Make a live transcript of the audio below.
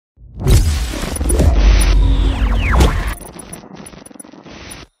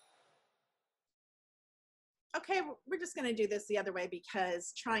we're just going to do this the other way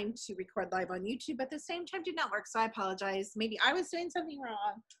because trying to record live on YouTube at the same time did not work. So I apologize. Maybe I was doing something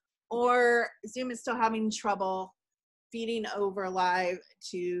wrong or Zoom is still having trouble feeding over live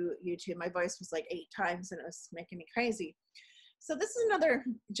to YouTube. My voice was like 8 times and it was making me crazy. So this is another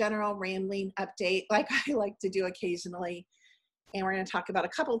general rambling update like I like to do occasionally. And we're going to talk about a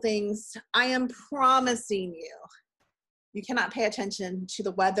couple things. I am promising you cannot pay attention to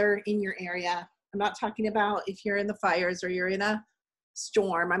the weather in your area. I'm not talking about if you're in the fires or you're in a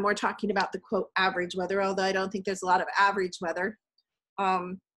storm. I'm more talking about the quote average weather, although I don't think there's a lot of average weather.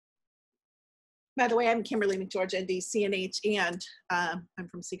 By the way, I'm Kimberly McGeorge, ND, CNH, and I'm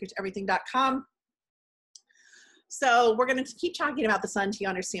from secrettoeverything.com. So we're going to keep talking about the sun till you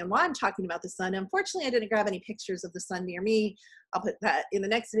understand why I'm talking about the sun. Unfortunately, I didn't grab any pictures of the sun near me. I'll put that in the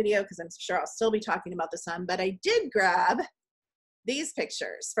next video because I'm sure I'll still be talking about the sun. But I did grab these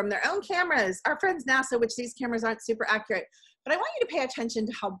pictures from their own cameras. Our friends NASA, which these cameras aren't super accurate. But I want you to pay attention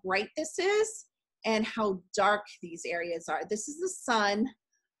to how bright this is and how dark these areas are. This is the sun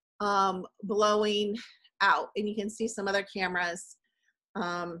blowing out. And you can see some other cameras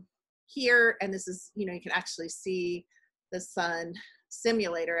here, and this is, you can actually see the sun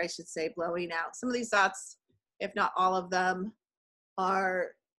simulator, I should say, blowing out. Some of these dots, if not all of them, are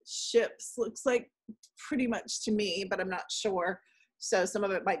ships. Looks like pretty much to me, but I'm not sure. So some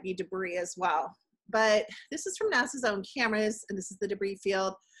of it might be debris as well. But this is from NASA's own cameras, and this is the debris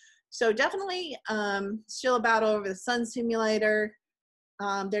field. So definitely still about over the sun simulator.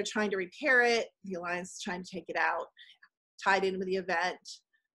 They're trying to repair it. The Alliance is trying to take it out, tied in with the event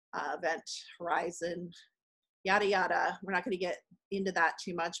horizon, yada yada. We're not going to get into that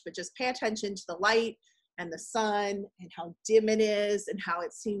too much, but just pay attention to the light and the sun and how dim it is and how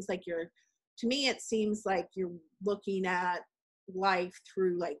it seems like to me it seems like you're looking at life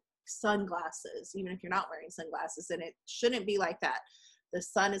through like sunglasses, even if you're not wearing sunglasses, and it shouldn't be like that. The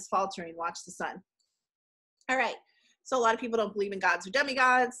sun is faltering. Watch the sun. All right. So a lot of people don't believe in gods or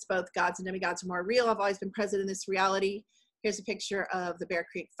demigods. Both gods and demigods are more real. I've always been present in this reality. Here's a picture of the Bear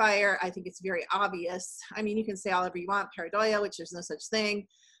Creek fire. I think it's very obvious. I mean, you can say all ever you want, pareidoia, which there's no such thing.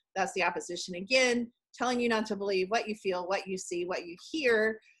 That's the opposition again, telling you not to believe what you feel, what you see, what you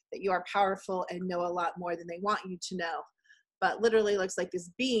hear, that you are powerful and know a lot more than they want you to know. But literally looks like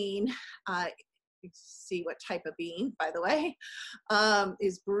this being, you see what type of being, by the way,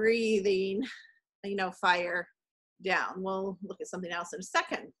 is breathing, fire down. We'll look at something else in a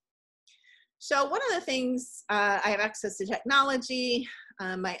second. So one of the things, I have access to technology,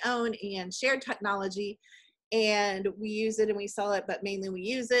 my own and shared technology, and we use it and we sell it, but mainly we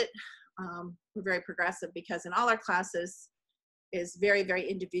use it. We're very progressive because in all our classes is very, very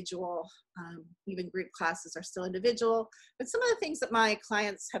individual. Even group classes are still individual. But some of the things that my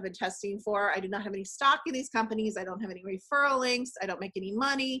clients have been testing for, I do not have any stock in these companies. I don't have any referral links. I don't make any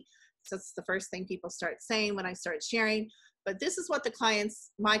money. So that's the first thing people start saying when I start sharing. But this is what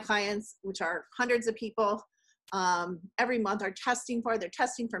my clients, which are hundreds of people, every month are testing for. They're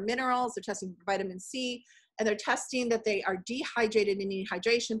testing for minerals, they're testing for vitamin C, and they're testing that they are dehydrated and need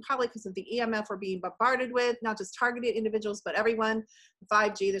hydration, probably because of the EMF we're being bombarded with, not just targeted individuals, but everyone.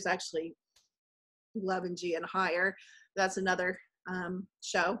 5G, there's actually 11G and higher. That's another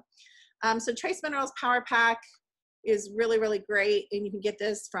show. So Trace Minerals Power Pack is really, really great. And you can get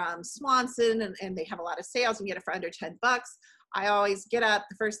this from Swanson and they have a lot of sales. You can get it for under 10 bucks. I always get up.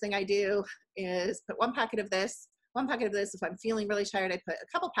 The first thing I do is put one packet of this. If I'm feeling really tired, I put a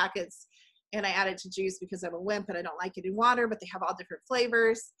couple packets and I add it to juice because I'm a wimp and I don't like it in water, but they have all different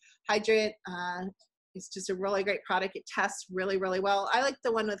flavors. Hydrate, it's just a really great product. It tests really, really well. I like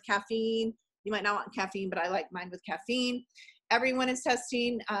the one with caffeine. You might not want caffeine, but I like mine with caffeine. Everyone is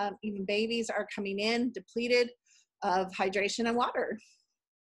testing. Even babies are coming in depleted of hydration and water.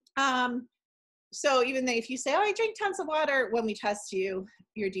 So even if you say, oh, I drink tons of water, when we test you,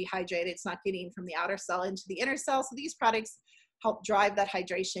 you're dehydrated. It's not getting from the outer cell into the inner cell. So these products help drive that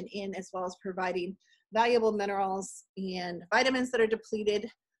hydration in, as well as providing valuable minerals and vitamins that are depleted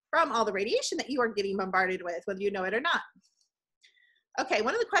from all the radiation that you are getting bombarded with, whether you know it or not. Okay,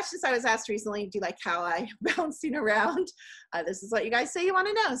 one of the questions I was asked recently, do you like how I'm bouncing around? This is what you guys say you want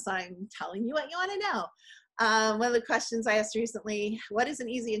to know, so I'm telling you what you want to know. One of the questions I asked recently, what is an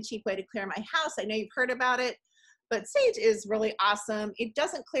easy and cheap way to clear my house? I know you've heard about it, but Sage is really awesome. It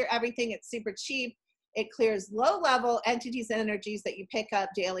doesn't clear everything. It's super cheap. It clears low-level entities and energies that you pick up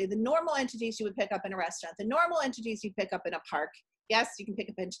daily. The normal entities you would pick up in a restaurant. The normal entities you pick up in a park. Yes, you can pick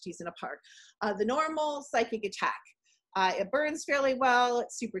up entities in a park. The normal psychic attack. It burns fairly well.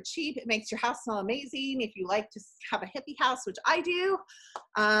 It's super cheap. It makes your house smell amazing. If you like to have a hippie house, which I do,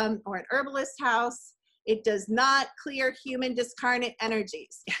 or an herbalist house, It does not clear human discarnate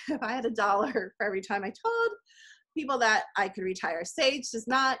energies. If I had $1 for every time I told people that I could retire, sage does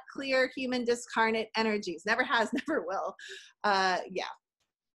not clear human discarnate energies. Never has, never will. Yeah,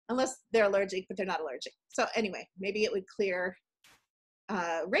 unless they're allergic, but they're not allergic. So anyway, maybe it would clear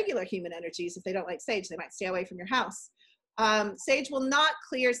regular human energies. If they don't like sage, they might stay away from your house. Sage will not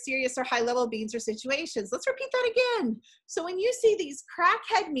clear serious or high-level beings or situations. Let's repeat that again. So when you see these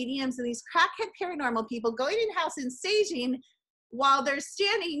crackhead mediums and these crackhead paranormal people going in house and saging while they're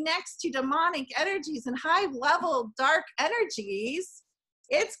standing next to demonic energies and high-level dark energies,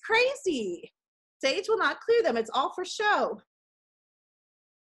 it's crazy. Sage will not clear them. It's all for show.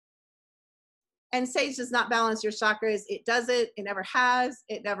 And sage does not balance your chakras. It doesn't. It never has.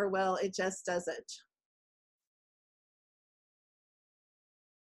 It never will. It just doesn't.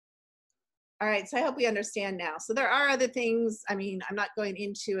 All right, so I hope we understand now. So there are other things. I mean, I'm not going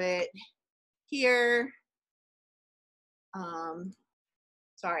into it here.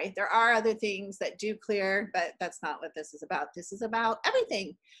 Sorry, there are other things that do clear, but that's not what this is about. This is about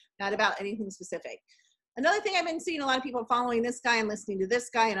everything, not about anything specific. Another thing I've been seeing a lot of people following this guy and listening to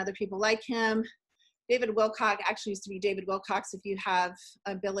this guy and other people like him. David Wilcock actually used to be David Wilcox. If you have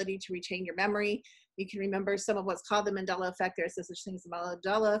ability to retain your memory, you can remember some of what's called the Mandela effect. There's no such thing as the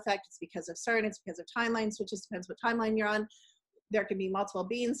Mandela effect. It's because of CERN. It's because of timelines, which just depends what timeline you're on. There can be multiple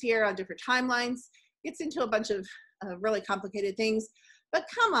beings here on different timelines. It's into a bunch of really complicated things. But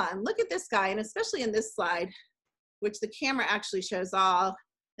come on, look at this guy, and especially in this slide, which the camera actually shows all,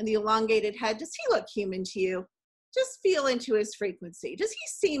 and the elongated head. Does he look human to you? Just feel into his frequency. Does he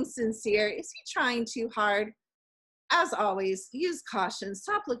seem sincere? Is he trying too hard? As always, use caution.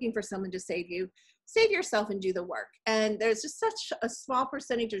 Stop looking for someone to save you. Save yourself and do the work. And there's just such a small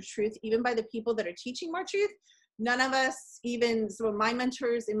percentage of truth, even by the people that are teaching more truth. None of us, even some of my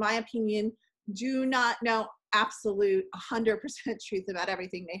mentors, in my opinion, do not know absolute 100% truth about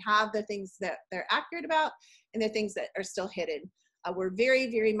everything. They have the things that they're accurate about and the things that are still hidden. We're very,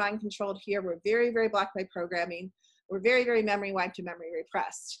 very mind controlled here. We're very, very blocked by programming. We're very, very memory wiped and memory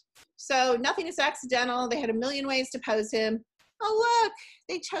repressed. So nothing is accidental. They had a million ways to pose him. Oh, look,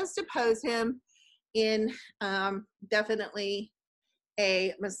 they chose to pose him in definitely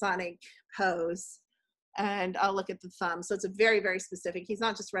a Masonic pose. And I'll look at the thumb. So it's a very, very specific. He's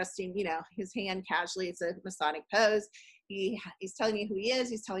not just resting, you know, his hand casually. It's a Masonic pose. He's telling you who he is.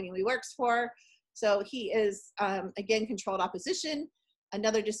 He's telling you who he works for. So he is, again, controlled opposition.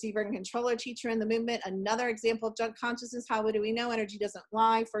 Another deceiver and controller teacher in the movement. Another example of junk consciousness. How do we know energy doesn't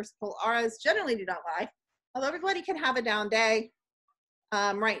lie? First pull auras generally do not lie. Although everybody can have a down day.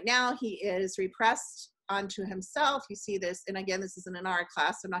 Right now, he is repressed onto himself. You see this, and again, this is an aura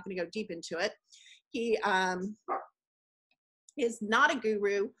class, so I'm not going to go deep into it. He is not a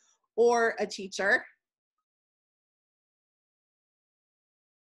guru or a teacher,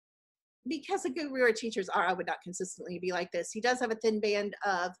 because a guru or teacher's aura would not consistently be like this. He does have a thin band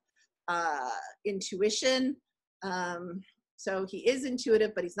of intuition. So he is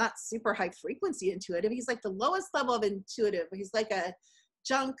intuitive, but he's not super high frequency intuitive. He's like the lowest level of intuitive. He's like a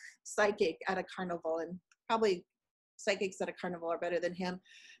junk psychic at a carnival, and probably psychics at a carnival are better than him.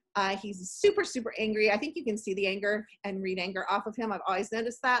 He's super, super angry. I think you can see the anger and read anger off of him. I've always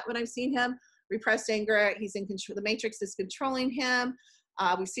noticed that when I've seen him. Repressed anger, he's in control. The matrix is controlling him.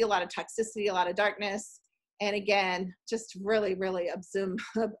 We see a lot of toxicity, a lot of darkness. And again, just really, really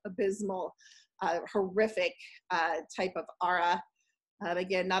abysmal, horrific type of aura.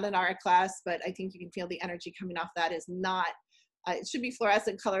 Again, not an aura class, but I think you can feel the energy coming off that is not, it should be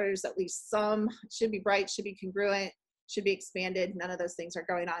fluorescent colors, at least some. It should be bright, should be congruent, should be expanded. None of those things are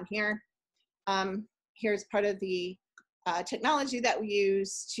going on here. Here's part of the technology that we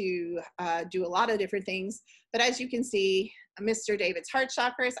use to do a lot of different things. But as you can see, Mr. David's heart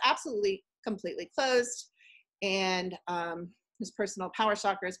chakra is absolutely completely closed, and his personal power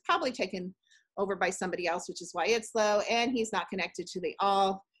chakra is probably taken over by somebody else, which is why it's low, and he's not connected to the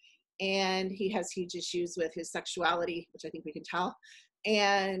all, and he has huge issues with his sexuality, which I think we can tell,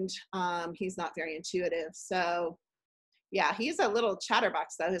 and he's not very intuitive. So yeah, he's a little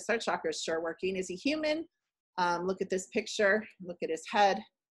chatterbox though. His heart chakra is sure working. Is he human? Look at this picture, look at his head,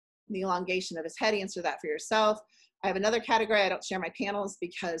 the elongation of his head. Answer that for yourself. I have another category. I don't share my panels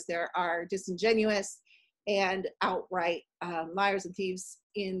because there are disingenuous and outright liars and thieves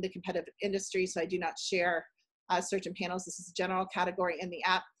in the competitive industry. So I do not share certain panels. This is a general category in the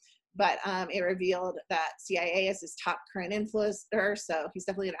app, but it revealed that CIA is his top current influencer. So he's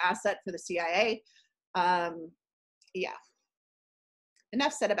definitely an asset for the CIA. Yeah.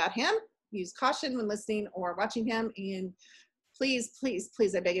 Enough said about him. Use caution when listening or watching him, and Please, please,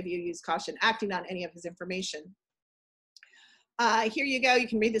 please, I beg of you, use caution acting on any of his information. Here you go. You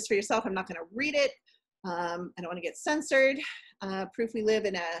can read this for yourself. I'm not going to read it. I don't want to get censored. Proof we live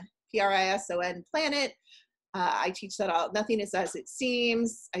in a PRISON planet. I teach that nothing is as it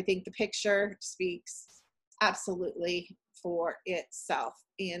seems. I think the picture speaks absolutely for itself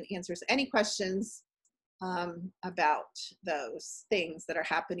and answers any questions about those things that are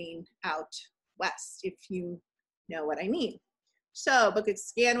happening out west, if you know what I mean. So book a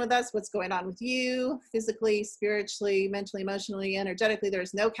scan with us. What's going on with you physically, spiritually, mentally, emotionally, energetically?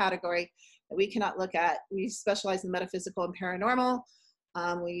 There's no category that we cannot look at. We specialize in metaphysical and paranormal.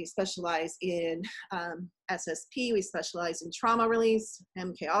 We specialize in SSP. We specialize in trauma release,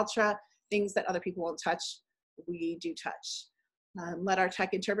 MK Ultra, things that other people won't touch. We do touch. Let our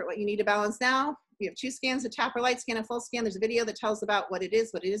tech interpret what you need to balance now. We have 2 scans, a tap or light scan, a full scan. There's a video that tells about what it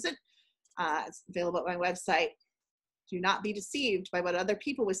is, what it isn't. It's available at my website. Do not be deceived by what other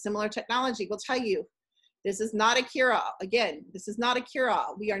people with similar technology will tell you. This is not a cure-all. Again, this is not a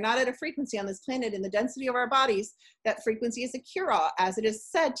cure-all. We are not at a frequency on this planet in the density of our bodies that frequency is a cure-all, as it is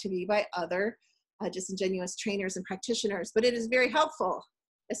said to be by other disingenuous trainers and practitioners. But it is very helpful,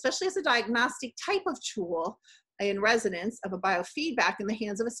 especially as a diagnostic type of tool in resonance of a biofeedback in the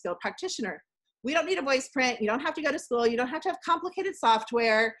hands of a skilled practitioner. We don't need a voice print. You don't have to go to school. You don't have to have complicated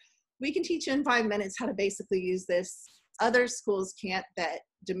software. We can teach you in 5 minutes how to basically use this. Other schools can't, that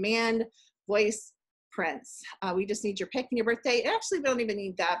demand voice prints. We just need your pick and your birthday. Actually, we don't even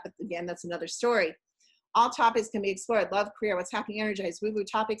need that, but again, that's another story. All topics can be explored: love, career, what's happening, energized, woo-woo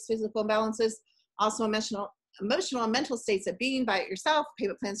topics, physical imbalances, also emotional and mental states of being. Buy it yourself.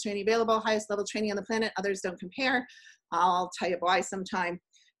 Payment plans training available. Highest level training on the planet. Others don't compare. I'll tell you why sometime.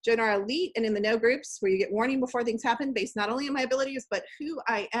 Join our elite and in the know groups where you get warning before things happen, based not only on my abilities, but who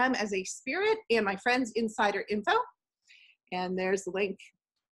I am as a spirit and my friends' insider info. And there's the link.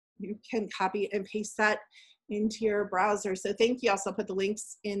 You can copy and paste that into your browser. So thank you. Also put the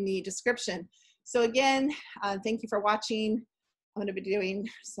links in the description. So again, thank you for watching. I'm going to be doing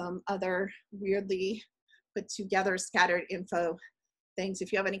some other weirdly put together scattered info things.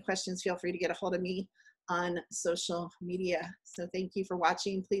 If you have any questions, feel free to get a hold of me on social media. So thank you for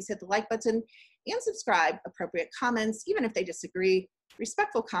watching. Please hit the like button and subscribe. Appropriate comments, even if they disagree,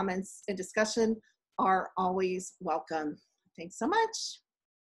 respectful comments and discussion are always welcome. Thanks so much.